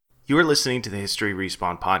You are listening to the History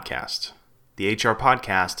Respawn podcast. The HR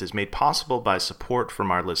podcast is made possible by support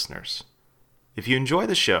from our listeners. If you enjoy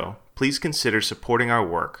the show, please consider supporting our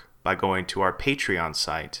work by going to our Patreon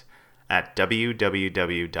site at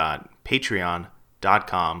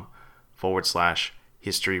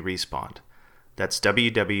www.patreon.com/historyrespawn. That's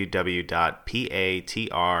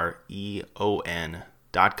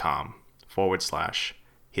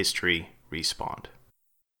www.patreon.com/historyrespawn.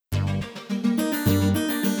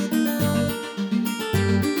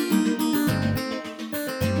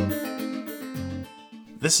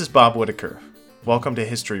 This is Bob Whitaker. Welcome to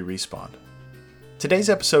History Respawn. Today's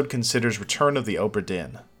episode considers Return of the Obra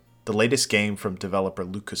Dinn, the latest game from developer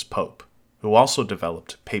Lucas Pope, who also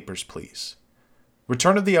developed Papers, Please.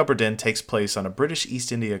 Return of the Obra Dinn takes place on a British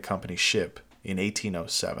East India Company ship in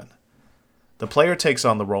 1807. The player takes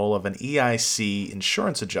on the role of an EIC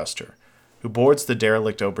insurance adjuster who boards the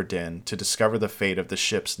derelict Obra Dinn to discover the fate of the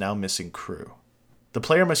ship's now missing crew. The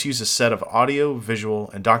player must use a set of audio,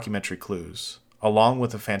 visual, and documentary clues, along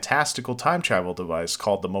with a fantastical time travel device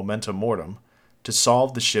called the Memento Mortem, to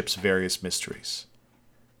solve the ship's various mysteries.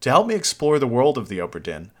 To help me explore the world of the Obra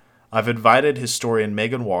Dinn, I've invited historian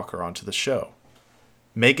Megan Walker onto the show.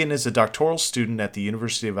 Megan is a doctoral student at the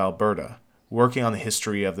University of Alberta, working on the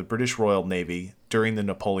history of the British Royal Navy during the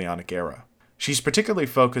Napoleonic era. She's particularly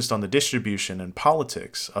focused on the distribution and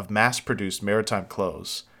politics of mass-produced maritime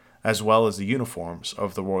clothes, as well as the uniforms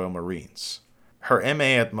of the Royal Marines. Her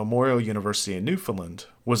MA at Memorial University in Newfoundland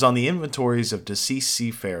was on the inventories of deceased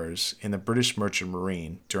seafarers in the British Merchant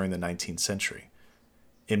Marine during the 19th century.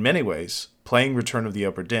 In many ways, playing Return of the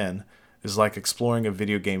Obra Dinn is like exploring a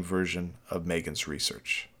video game version of Megan's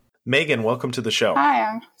research. Megan, welcome to the show. Hi,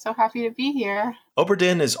 I'm so happy to be here. Obra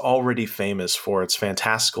Dinn is already famous for its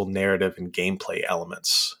fantastical narrative and gameplay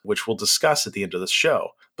elements, which we'll discuss at the end of the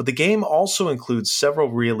show. But the game also includes several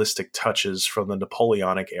realistic touches from the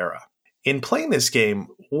Napoleonic era. In playing this game,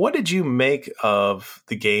 what did you make of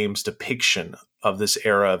the game's depiction of this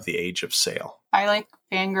era of the Age of Sail? I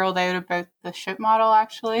fangirled out about the ship model,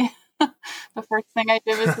 actually. The first thing I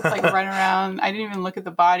did was just run around. I didn't even look at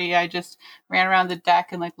the body. I just ran around the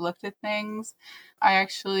deck and looked at things. I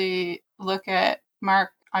actually look at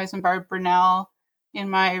Mark Eisenbard Brunel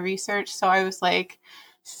in my research. So I was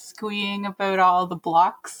squeeing about all the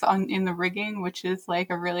blocks in the rigging, which is a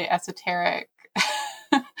really esoteric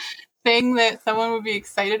thing that someone would be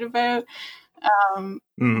excited about.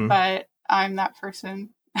 But I'm that person.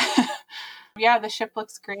 Yeah, the ship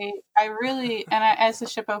looks great. As the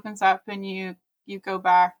ship opens up and you go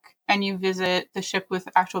back and you visit the ship with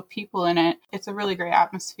actual people in it, it's a really great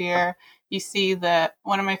atmosphere. You see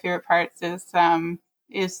one of my favorite parts is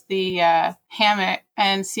the hammock,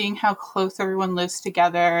 and seeing how close everyone lives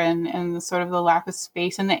together, and the sort of the lack of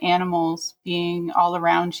space, and the animals being all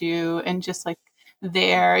around you and just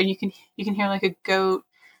there, and you can hear a goat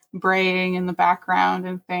braying in the background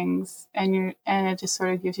and things, and it just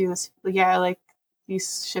sort of gives you this,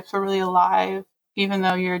 these ships are really alive, even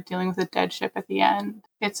though you're dealing with a dead ship at the end.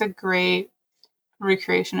 It's a great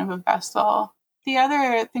recreation of a vessel. The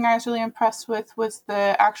other thing I was really impressed with was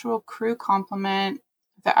the actual crew complement,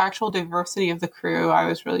 the actual diversity of the crew. I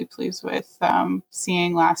was really pleased with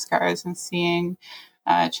seeing Lascars and seeing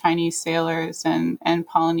Chinese sailors and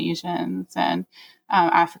Polynesians and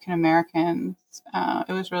African Americans.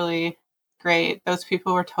 It was really great. Those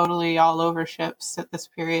people were totally all over ships at this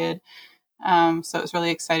period. So it was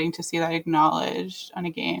really exciting to see that acknowledged on a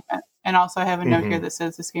game. And also I have a note here that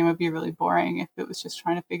says this game would be really boring if it was just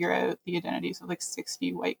trying to figure out the identities of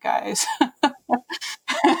 60 white guys.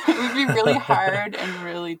 It would be really hard and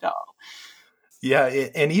really dull. Yeah,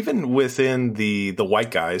 and even within the white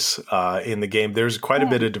guys in the game, there's quite a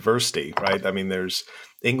bit of diversity, right? I mean, there's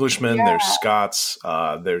Englishmen, there's Scots,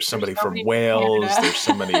 there's somebody from Wales, there's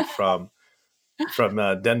somebody from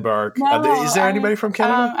Denmark. No, is there anybody from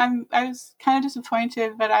Canada? I was kind of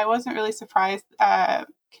disappointed, but I wasn't really surprised.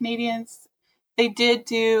 Canadians, they did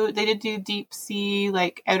do deep sea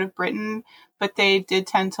out of Britain, but they did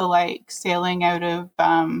tend to sailing out of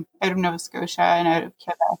Nova Scotia and out of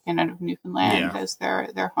Quebec and out of Newfoundland as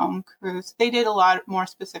their home cruise. They did a lot more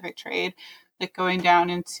specific trade, going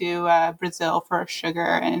down into Brazil for sugar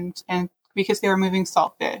and because they were moving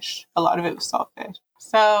saltfish. A lot of it was saltfish.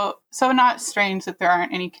 So not strange that there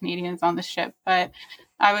aren't any Canadians on the ship, but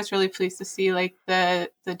I was really pleased to see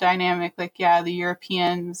the dynamic, the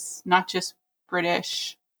Europeans, not just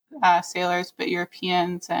British sailors, but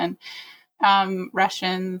Europeans and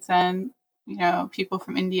Russians and people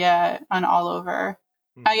from India and all over.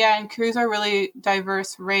 And crews are really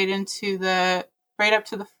diverse right up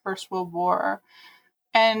to the First World War.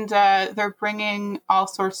 And they're bringing all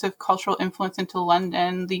sorts of cultural influence into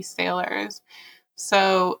London, these sailors.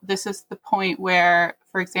 So this is the point where,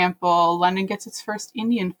 for example, London gets its first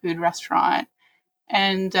Indian food restaurant,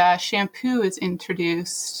 and shampoo is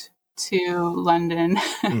introduced to London.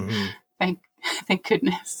 Mm-hmm. Thank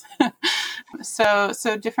goodness. So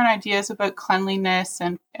different ideas about cleanliness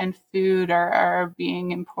and food are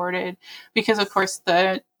being imported because, of course,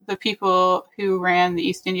 the people who ran the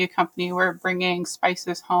East India Company were bringing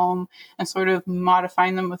spices home and sort of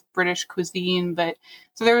modifying them with British cuisine. But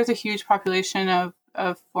so there was a huge population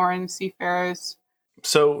of foreign seafarers.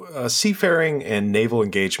 So, seafaring and naval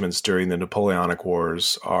engagements during the Napoleonic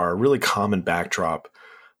Wars are a really common backdrop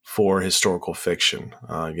for historical fiction.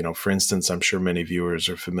 For instance, I'm sure many viewers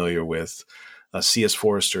are familiar with C.S.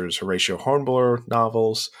 Forester's Horatio Hornblower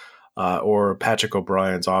novels or Patrick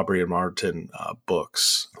O'Brien's Aubrey and Martin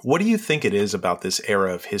books. What do you think it is about this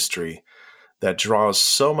era of history that draws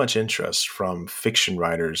so much interest from fiction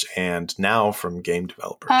writers and now from game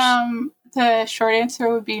developers? The short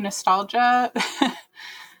answer would be nostalgia.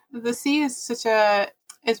 The sea is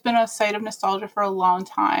it's been a site of nostalgia for a long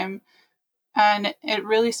time. And it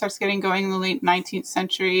really starts getting going in the late 19th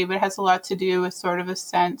century, but it has a lot to do with sort of a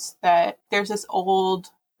sense that there's this old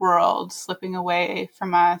world slipping away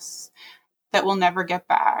from us that we'll never get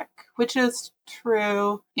back, which is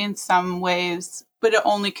true in some ways, but it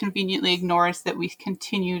only conveniently ignores that we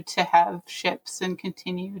continue to have ships and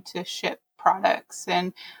continue to ship products.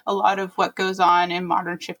 And a lot of what goes on in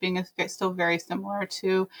modern shipping is still very similar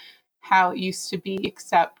to how it used to be,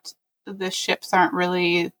 except the ships aren't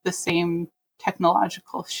really the same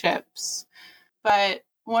technological ships. But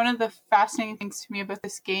one of the fascinating things to me about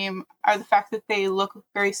this game are the fact that they look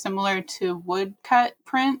very similar to woodcut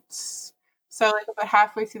prints. So like about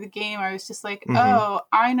halfway through the game, I was just like, oh,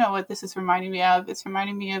 I know what this is reminding me of. It's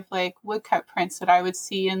reminding me of like woodcut prints that I would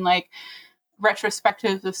see in like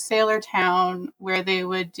retrospectives of Sailor Town where they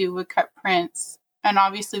would do woodcut prints. And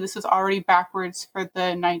obviously this was already backwards for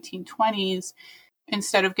the 1920s.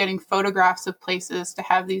 Instead of getting photographs of places, to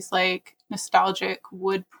have these like nostalgic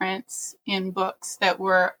wood prints in books that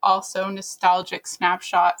were also nostalgic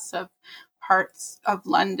snapshots of parts of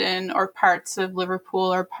London or parts of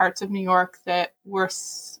Liverpool or parts of New York that were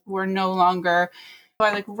no longer. So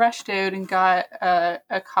I like rushed out and got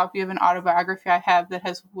a copy of an autobiography I have that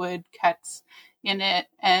has wood cuts in it,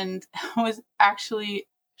 and was actually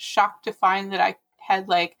shocked to find that I had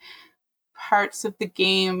like parts of the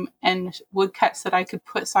game and woodcuts that I could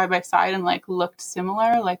put side by side and like looked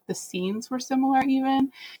similar, like the scenes were similar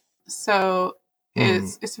even. So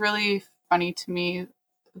it's really funny to me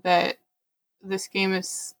that this game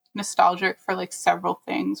is nostalgic for like several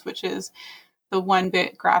things, which is the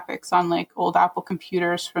 1-bit graphics on like old Apple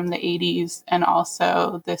computers from the 80s, and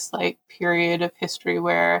also this like period of history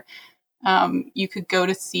where you could go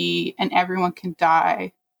to sea and everyone can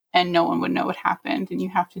die and no one would know what happened, and you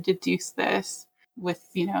have to deduce this with,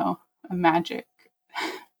 a magic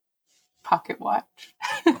pocket watch.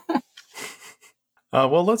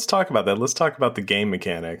 Well, let's talk about that. Let's talk about the game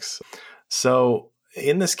mechanics. So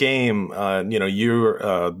in this game, you're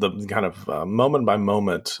the kind of moment by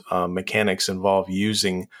moment mechanics involve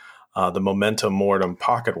using the Memento Mortem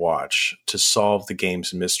pocket watch to solve the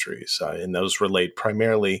game's mysteries. And those relate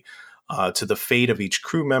primarily to the fate of each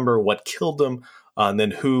crew member, what killed them, and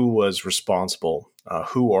then who was responsible,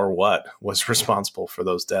 who or what was responsible for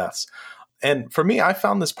those deaths. And for me, I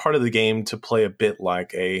found this part of the game to play a bit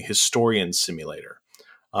like a historian simulator,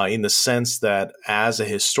 in the sense that as a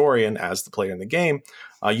historian, as the player in the game,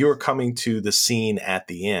 you're coming to the scene at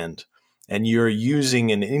the end, and you're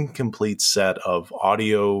using an incomplete set of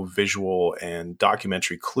audio, visual, and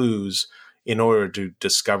documentary clues in order to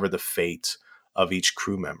discover the fate of each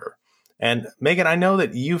crew member. And Megan, I know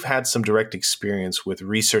that you've had some direct experience with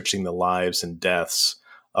researching the lives and deaths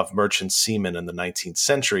of merchant seamen in the 19th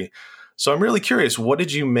century. So I'm really curious, what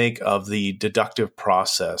did you make of the deductive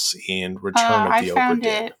process in Return of the Obra Dinn? I found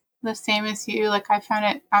it the same as you. Like, I found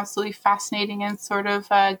it absolutely fascinating and sort of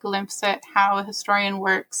a glimpse at how a historian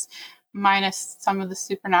works, minus some of the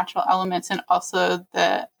supernatural elements, and also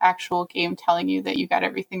the actual game telling you that you got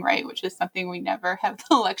everything right, which is something we never have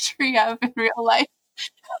the luxury of in real life.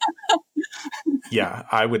 Yeah,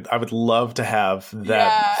 I would love to have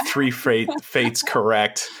that three fates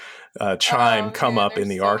correct chime come up in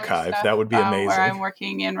the archive. That would be amazing. Where I'm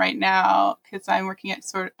working in right now, because I'm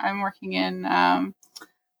working in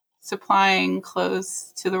supplying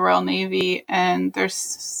clothes to the Royal Navy, and there's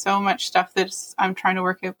so much stuff that I'm trying to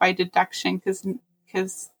work out by deduction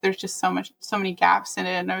because there's just so many gaps in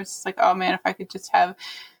it, and I was just like, oh man, if I could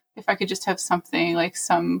just have something like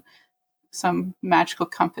some some magical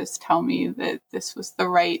compass tell me that this was the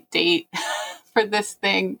right date for this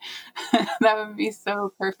thing. That would be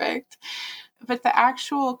so perfect. But the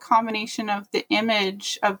actual combination of the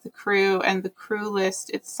image of the crew and the crew list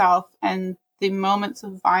itself and the moments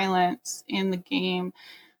of violence in the game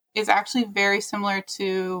is actually very similar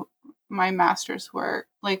to my master's work,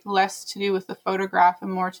 like less to do with the photograph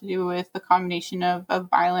and more to do with the combination of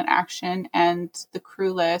violent action and the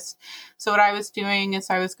crew list. So what I was doing is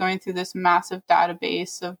I was going through this massive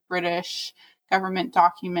database of British government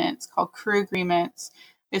documents called crew agreements.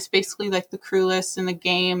 It's basically like the crew list in the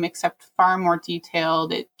game, except far more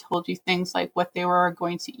detailed. It told you things like what they were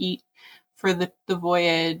going to eat for the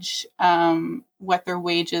voyage, what their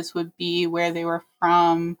wages would be, where they were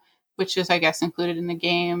from, which is, I guess, included in the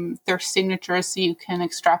game, their signatures, so you can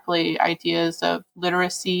extrapolate ideas of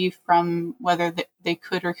literacy from whether they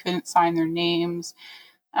could or couldn't sign their names,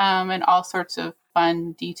 and all sorts of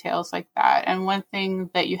fun details like that. And one thing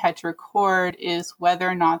that you had to record is whether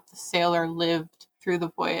or not the sailor lived through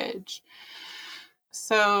the voyage.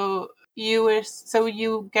 So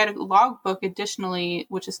you get a logbook additionally,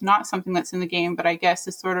 which is not something that's in the game, but I guess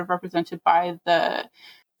is sort of represented by the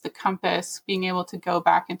compass, being able to go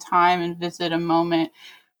back in time and visit a moment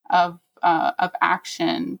of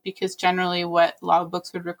action, because generally what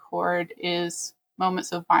logbooks would record is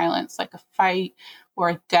moments of violence, like a fight or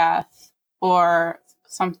a death or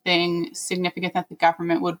something significant that the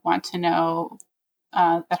government would want to know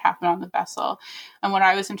that happened on the vessel. And what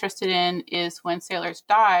I was interested in is when sailors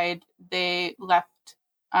died, they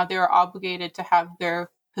were obligated to have their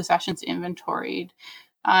possessions inventoried.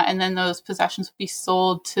 And then those possessions would be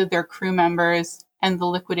sold to their crew members, and the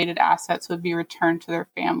liquidated assets would be returned to their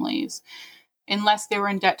families, unless they were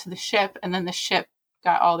in debt to the ship, and then the ship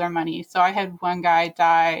got all their money. So I had one guy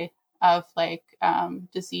die of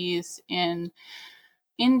disease in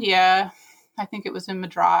India. I think it was in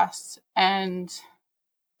Madras, and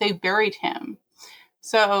they buried him.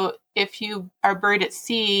 So if you are buried at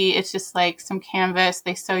sea, it's just like some canvas.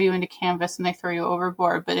 They sew you into canvas and they throw you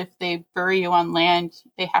overboard. But if they bury you on land,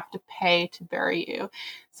 they have to pay to bury you.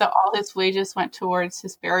 So all his wages went towards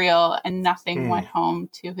his burial and nothing went home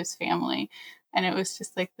to his family. And it was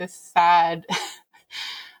just like this sad,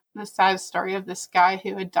 the sad story of this guy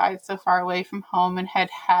who had died so far away from home and had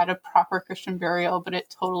had a proper Christian burial, but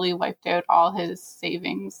it totally wiped out all his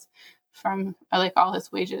savings from all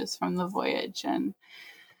his wages from the voyage. And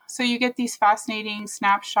so you get these fascinating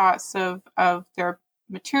snapshots of their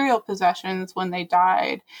material possessions when they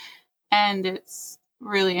died. And it's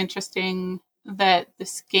really interesting that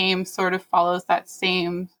this game sort of follows that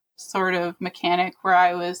same sort of mechanic, where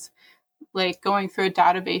I was going through a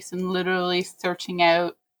database and literally searching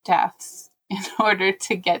out deaths in order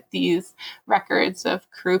to get these records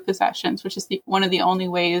of crew possessions, which is one of the only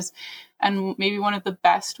ways, and maybe one of the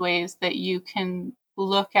best ways, that you can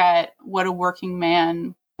look at what a working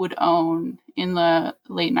man would own in the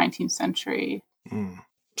late 19th century.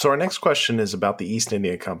 So our next question is about the East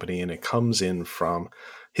India Company, and it comes in from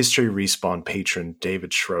History Respawn patron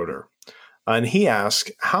David Schroeder. And he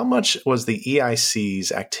asked, how much was the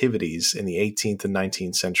EIC's activities in the 18th and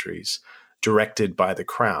 19th centuries directed by the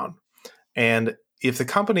Crown? And if the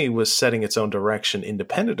company was setting its own direction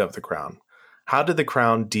independent of the Crown, how did the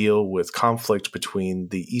Crown deal with conflict between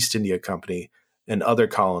the East India Company and other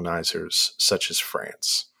colonizers, such as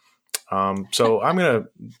France? So I'm going to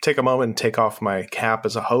take a moment and take off my cap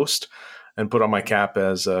as a host and put on my cap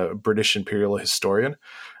as a British imperial historian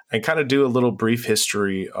and kind of do a little brief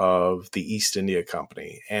history of the East India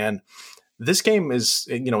Company. And this game is,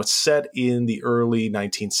 it's set in the early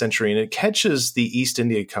 19th century, and it catches the East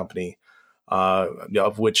India Company,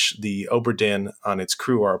 of which the Obra Dinn and its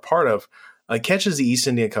crew are a part of, catches the East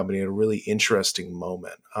India Company at a really interesting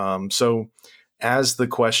moment. So as the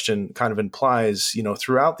question kind of implies,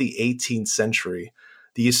 throughout the 18th century,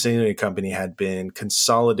 the East India Company had been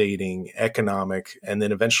consolidating economic and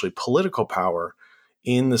then eventually political power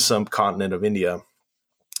in the subcontinent of India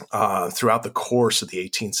throughout the course of the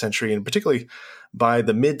 18th century, and particularly by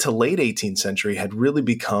the mid to late 18th century, had really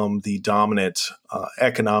become the dominant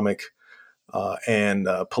economic and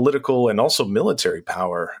political and also military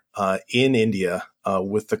power in India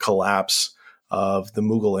with the collapse of the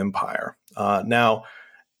Mughal Empire. Now,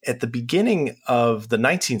 at the beginning of the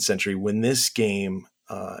 19th century, when this game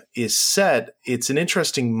is set, it's an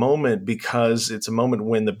interesting moment because it's a moment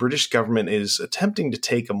when the British government is attempting to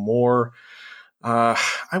take a more, I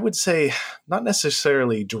would say, not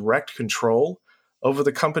necessarily direct control over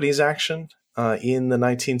the company's action in the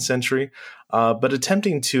 19th century, but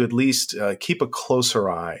attempting to at least keep a closer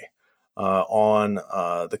eye on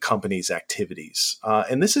the company's activities.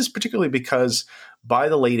 And this is particularly because by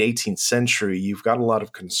the late 18th century, you've got a lot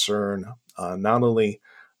of concern, not only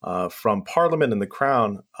from Parliament and the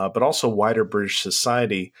Crown, but also wider British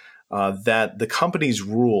society, that the company's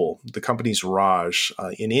rule, the company's Raj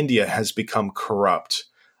in India has become corrupt.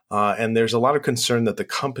 And there's a lot of concern that the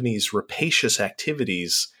company's rapacious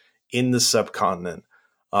activities in the subcontinent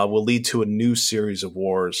will lead to a new series of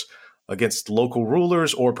wars against local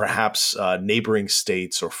rulers or perhaps neighboring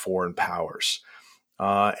states or foreign powers.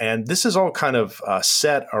 And this is all kind of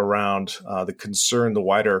set around the concern, the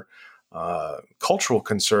wider cultural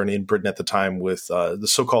concern in Britain at the time with the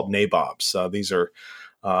so-called nabobs. These are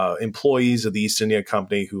employees of the East India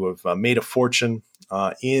Company who have made a fortune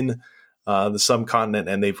in the subcontinent,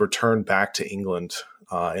 and they've returned back to England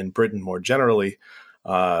and Britain more generally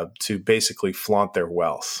to basically flaunt their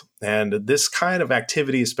wealth. And this kind of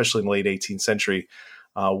activity, especially in the late 18th century,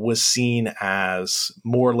 was seen as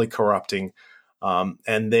morally corrupting.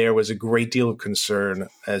 And there was a great deal of concern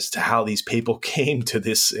as to how these people came to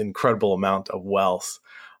this incredible amount of wealth.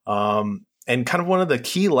 And kind of one of the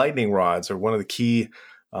key lightning rods, or one of the key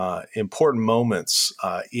important moments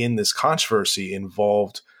in this controversy,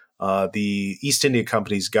 involved the East India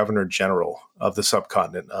Company's Governor General of the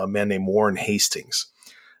subcontinent, a man named Warren Hastings.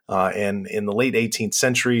 And in the late 18th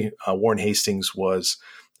century, Warren Hastings was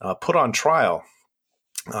put on trial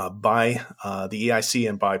by the EIC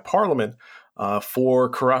and by Parliament for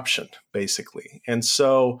corruption, basically. And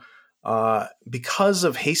so because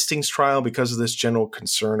of Hastings' trial, because of this general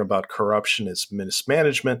concern about corruption and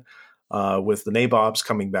mismanagement, with the nabobs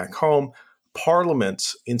coming back home,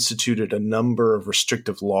 Parliament instituted a number of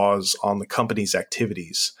restrictive laws on the company's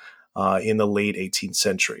activities in the late 18th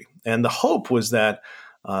century. And the hope was that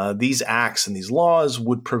these acts and these laws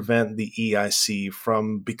would prevent the EIC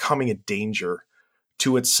from becoming a danger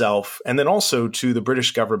to itself and then also to the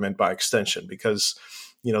British government by extension, because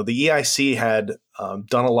the EIC had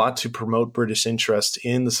done a lot to promote British interest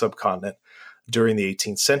in the subcontinent during the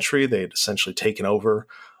 18th century. They had essentially taken over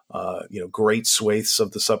great swathes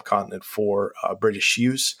of the subcontinent for British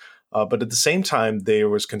use. But at the same time, there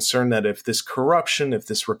was concern that if this corruption, if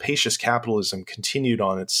this rapacious capitalism continued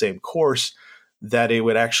on its same course, that it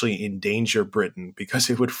would actually endanger Britain, because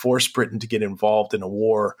it would force Britain to get involved in a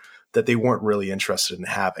war that they weren't really interested in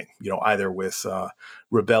having, either with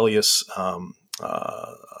rebellious,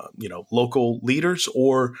 local leaders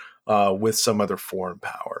or with some other foreign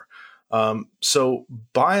power. So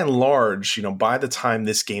by and large, by the time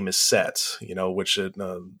this game is set, which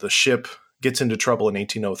the ship gets into trouble in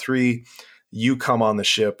 1803, you come on the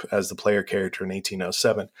ship as the player character in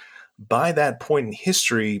 1807. By that point in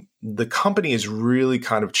history, the company has really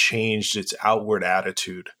kind of changed its outward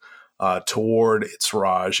attitude toward its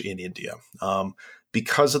Raj in India.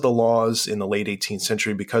 Because of the laws in the late 18th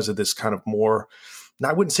century, because of this kind of more,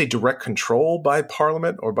 I wouldn't say direct control by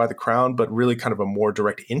Parliament or by the Crown, but really kind of a more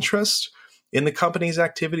direct interest in the company's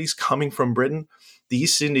activities coming from Britain, the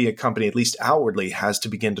East India Company, at least outwardly, has to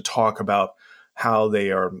begin to talk about how they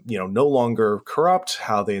are, no longer corrupt,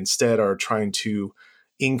 how they instead are trying to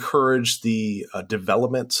encourage the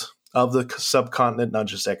development of the subcontinent, not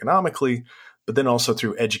just economically, but then also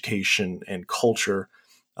through education and culture,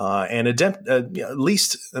 and at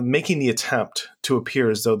least making the attempt to appear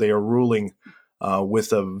as though they are ruling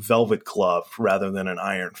with a velvet glove rather than an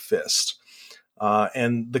iron fist.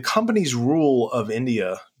 And the company's rule of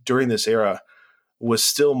India during this era was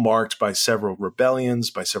still marked by several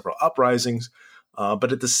rebellions, by several uprisings.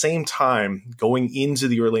 But at the same time, going into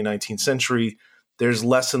the early 19th century, there's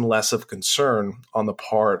less and less of concern on the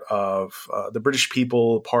part of the British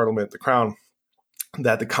people, Parliament, the Crown,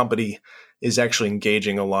 that the company is actually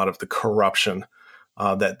engaging a lot of the corruption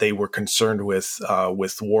that they were concerned with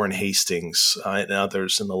Warren Hastings and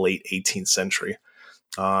others in the late 18th century.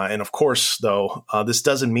 And of course, though, this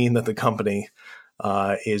doesn't mean that the company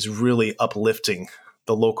is really uplifting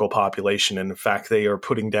the local population. And in fact, they are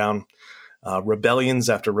putting down rebellions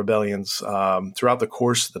after rebellions throughout the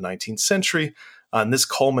course of the 19th century. And this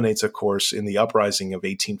culminates, of course, in the uprising of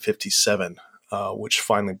 1857, which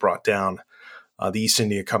finally brought down the East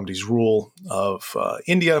India Company's rule of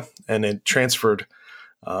India, and it transferred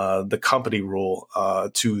the company rule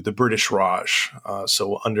to the British Raj,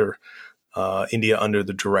 so under India under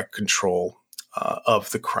the direct control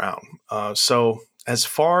of the Crown. So as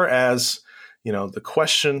far as the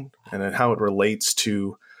question and how it relates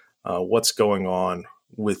to what's going on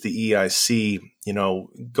with the EIC,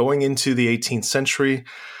 going into the 18th century,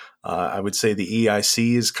 I would say the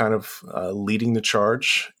EIC is kind of leading the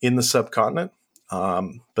charge in the subcontinent.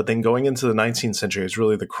 But then going into the 19th century is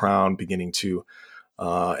really the Crown beginning to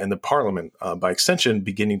and the parliament, by extension,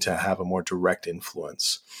 beginning to have a more direct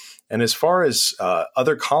influence. And as far as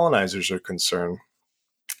other colonizers are concerned,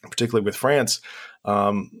 particularly with France,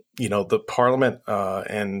 the parliament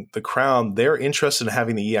and the crown, they're interested in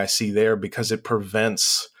having the EIC there because it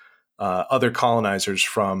prevents other colonizers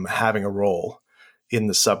from having a role in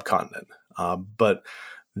the subcontinent. But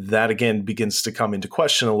that, again, begins to come into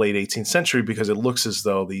question in the late 18th century because it looks as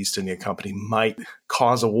though the East India Company might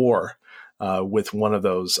cause a war with one of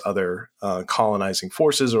those other colonizing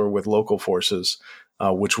forces or with local forces,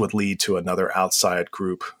 which would lead to another outside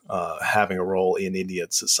group having a role in Indian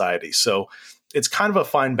society. So it's kind of a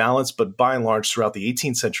fine balance, but by and large, throughout the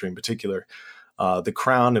 18th century in particular, the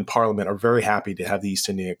Crown and Parliament are very happy to have the East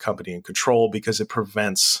India Company in control because it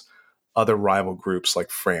prevents other rival groups like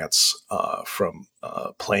France from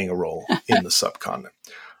playing a role in the subcontinent.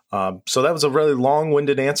 So that was a really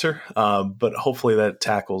long-winded answer, but hopefully that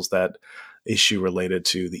tackles that issue related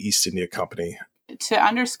to the East India Company. To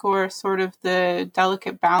underscore sort of the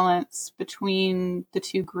delicate balance between the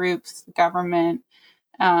two groups, the government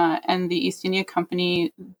and the East India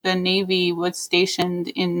Company, the Navy was stationed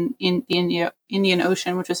in the Indian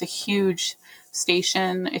Ocean, which was a huge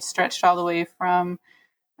station. It stretched all the way from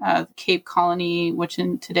Cape Colony, which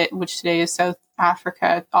today is South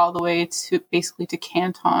Africa, all the way to basically to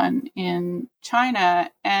Canton in China,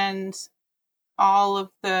 and all of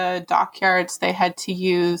the dockyards they had to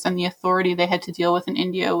use and the authority they had to deal with in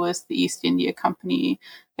India was the East India Company,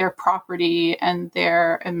 their property and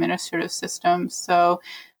their administrative system. So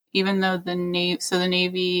even though the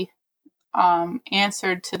Navy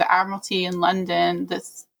answered to the Admiralty in London,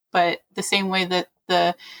 but the same way that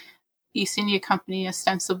the East India Company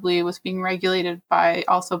ostensibly was being regulated by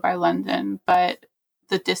London, but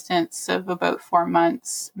the distance of about 4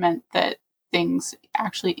 months meant that things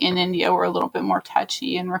actually in India were a little bit more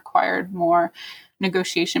touchy and required more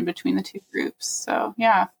negotiation between the two groups. So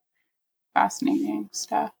yeah, fascinating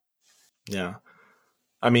stuff. Yeah.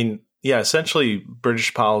 I mean, yeah, essentially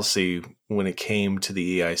British policy when it came to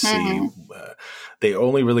the EIC, they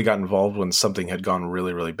only really got involved when something had gone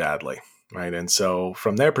really, really badly. Right. And so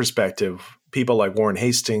from their perspective, people like Warren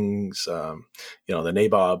Hastings, the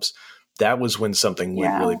nabobs, that was when something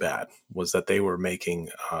went really bad, was that they were making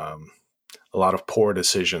a lot of poor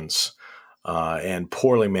decisions and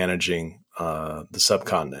poorly managing the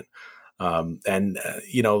subcontinent.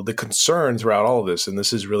 The concern throughout all of this, and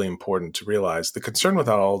this is really important to realize, the concern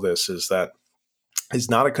without all this is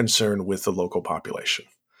not a concern with the local population.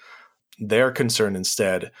 Their concern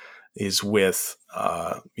instead is with,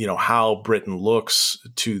 how Britain looks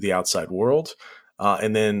to the outside world,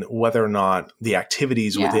 and then whether or not the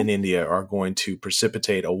activities within India are going to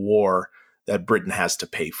precipitate a war that Britain has to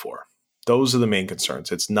pay for. Those are the main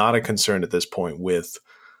concerns. It's not a concern at this point with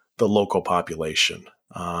the local population.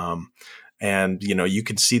 And you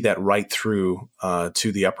can see that right through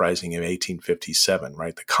to the uprising of 1857,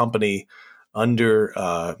 right? The company under,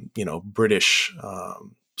 British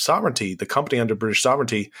sovereignty,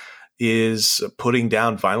 is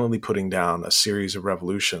violently putting down a series of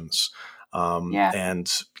revolutions. And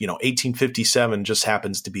 1857 just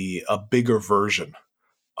happens to be a bigger version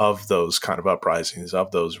of those kind of uprisings, of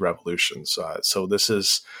those revolutions. So this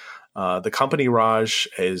is the company Raj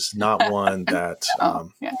is not one that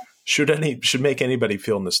should make anybody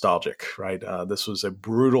feel nostalgic, right? This was a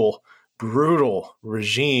brutal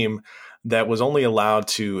regime that was only allowed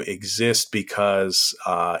to exist because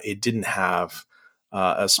it didn't have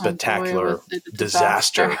a spectacular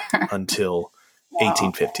disaster until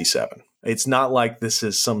 1857. It's not like this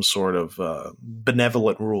is some sort of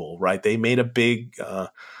benevolent rule, right? They made a big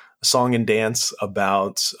song and dance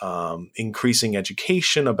about increasing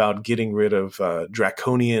education, about getting rid of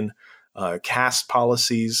draconian caste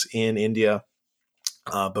policies in India.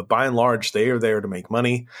 But by and large, they are there to make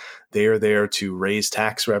money. They are there to raise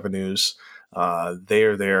tax revenues. They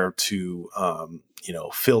are there to,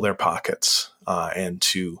 fill their pockets and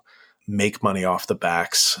to make money off the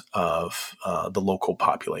backs of the local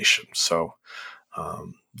population. So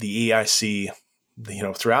the EIC,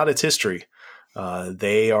 throughout its history,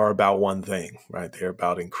 they are about one thing, right? They're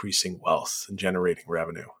about increasing wealth and generating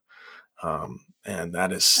revenue. And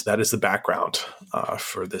that is the background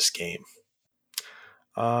for this game.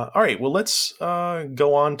 All right, well, let's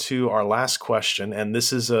go on to our last question. And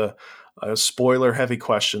this is a spoiler-heavy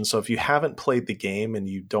question. So if you haven't played the game and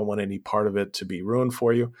you don't want any part of it to be ruined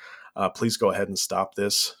for you, please go ahead and stop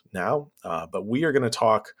this now. But we are going to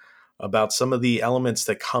talk about some of the elements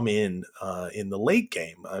that come in the late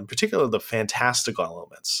game, in particular the fantastical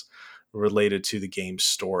elements related to the game's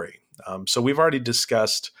story. So we've already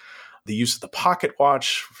discussed the use of the pocket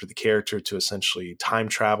watch for the character to essentially time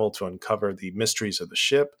travel to uncover the mysteries of the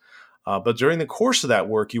ship. But during the course of that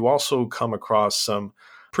work, you also come across some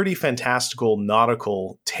pretty fantastical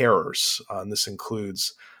nautical terrors. And this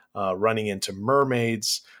includes running into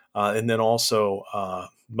mermaids, and then also,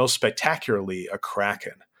 most spectacularly, a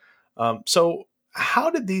kraken. So, how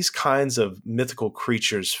did these kinds of mythical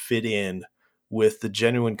creatures fit in with the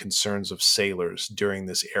genuine concerns of sailors during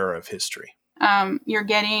this era of history? You're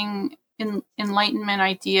getting Enlightenment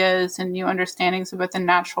ideas and new understandings about the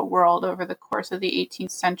natural world over the course of the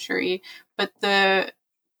 18th century, but the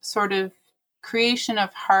sort of creation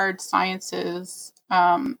of hard sciences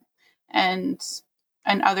and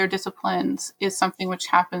other disciplines is something which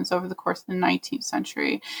happens over the course of the 19th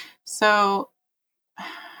century. So,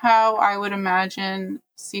 how I would imagine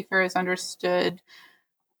seafarers understood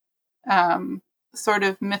sort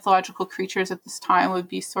of mythological creatures at this time would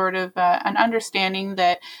be sort of an understanding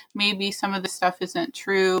that maybe some of the stuff isn't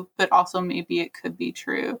true, but also maybe it could be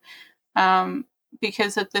true.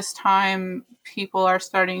 Because at this time, people are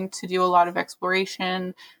starting to do a lot of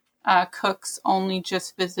exploration. Cooks only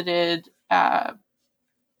just visited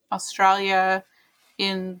Australia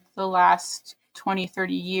in the last 20,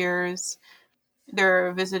 30 years.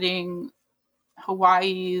 They're visiting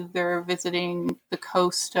Hawaii. They're visiting the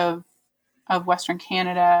coast of Western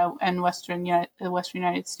Canada and the Western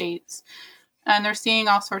United States. And they're seeing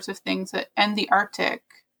all sorts of things and the Arctic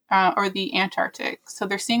or the Antarctic. So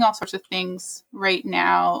they're seeing all sorts of things right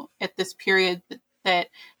now at this period that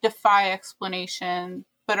defy explanation,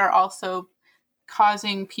 but are also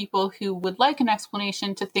causing people who would like an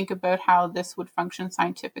explanation to think about how this would function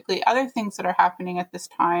scientifically. Other things that are happening at this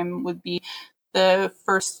time would be the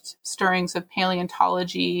first stirrings of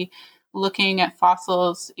paleontology, looking at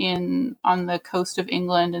fossils on the coast of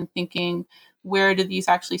England and thinking, where do these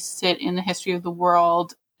actually sit in the history of the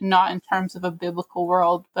world, not in terms of a biblical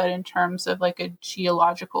world, but in terms of like a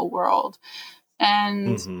geological world.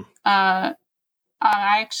 And I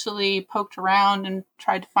actually poked around and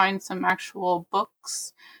tried to find some actual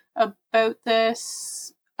books about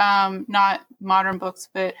this, not modern books,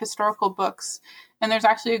 but historical books. And there's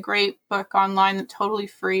actually a great book online that's totally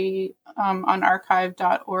free on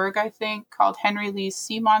archive.org, I think, called Henry Lee's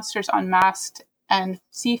Sea Monsters Unmasked and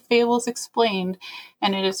Sea Fables Explained.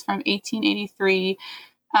 And it is from 1883.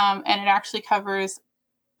 And it actually covers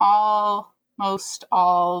almost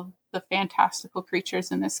all the fantastical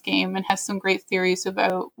creatures in this game and has some great theories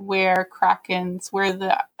about where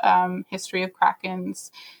the history of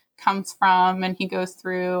krakens comes from. And he goes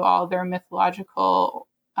through all their mythological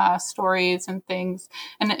stories and things.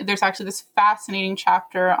 And there's actually this fascinating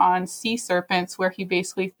chapter on sea serpents where he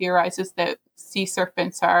basically theorizes that sea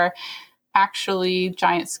serpents are actually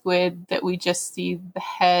giant squid, that we just see the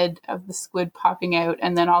head of the squid popping out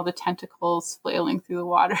and then all the tentacles flailing through the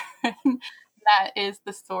water. That is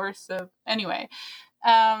the source of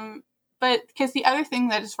but because the other thing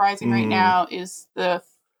that is rising right now is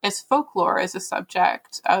folklore as a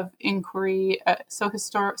subject of inquiry. So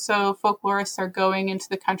folklorists are going into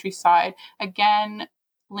the countryside, again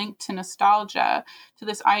linked to nostalgia, to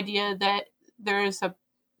this idea that there's a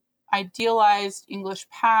idealized English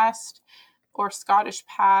past or Scottish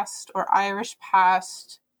past or Irish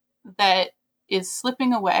past that is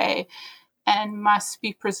slipping away and must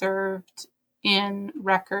be preserved in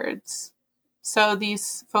records. So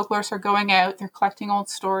these folklorists are going out, they're collecting old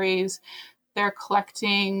stories, they're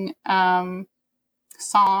collecting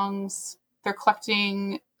songs, they're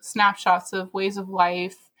collecting snapshots of ways of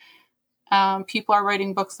life. People are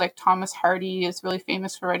writing books like Thomas Hardy is really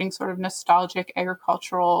famous for writing sort of nostalgic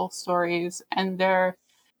agricultural stories, and they're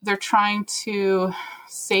trying to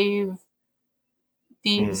save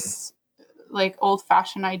these like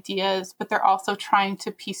old-fashioned ideas, but they're also trying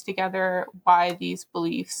to piece together why these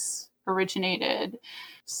beliefs originated.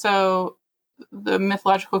 So the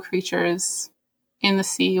mythological creatures in the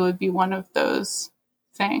sea would be one of those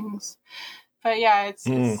things. But yeah,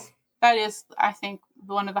 that is, I think,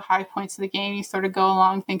 one of the high points of the game. You sort of go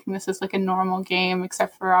along thinking this is like a normal game,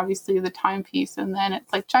 except for obviously the timepiece, and then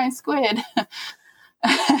it's like giant squid.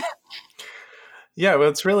 Yeah, well,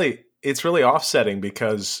 it's really offsetting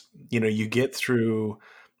because, you get through,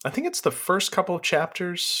 I think it's the first couple of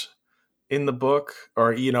chapters in the book,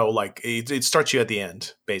 or, like it starts you at the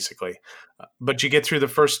end, basically. But you get through the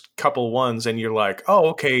first couple ones and you're like, oh,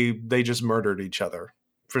 okay, they just murdered each other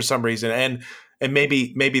for some reason. And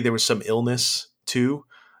maybe there was some illness too.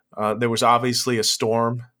 There was obviously a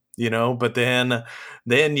storm, but then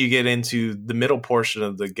you get into the middle portion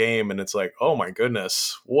of the game and it's like, oh my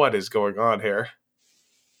goodness, what is going on here?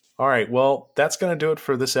 All right, well, that's going to do it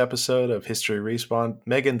for this episode of History Respawn.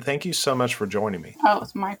 Megan, thank you so much for joining me. Oh, it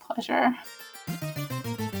was my pleasure.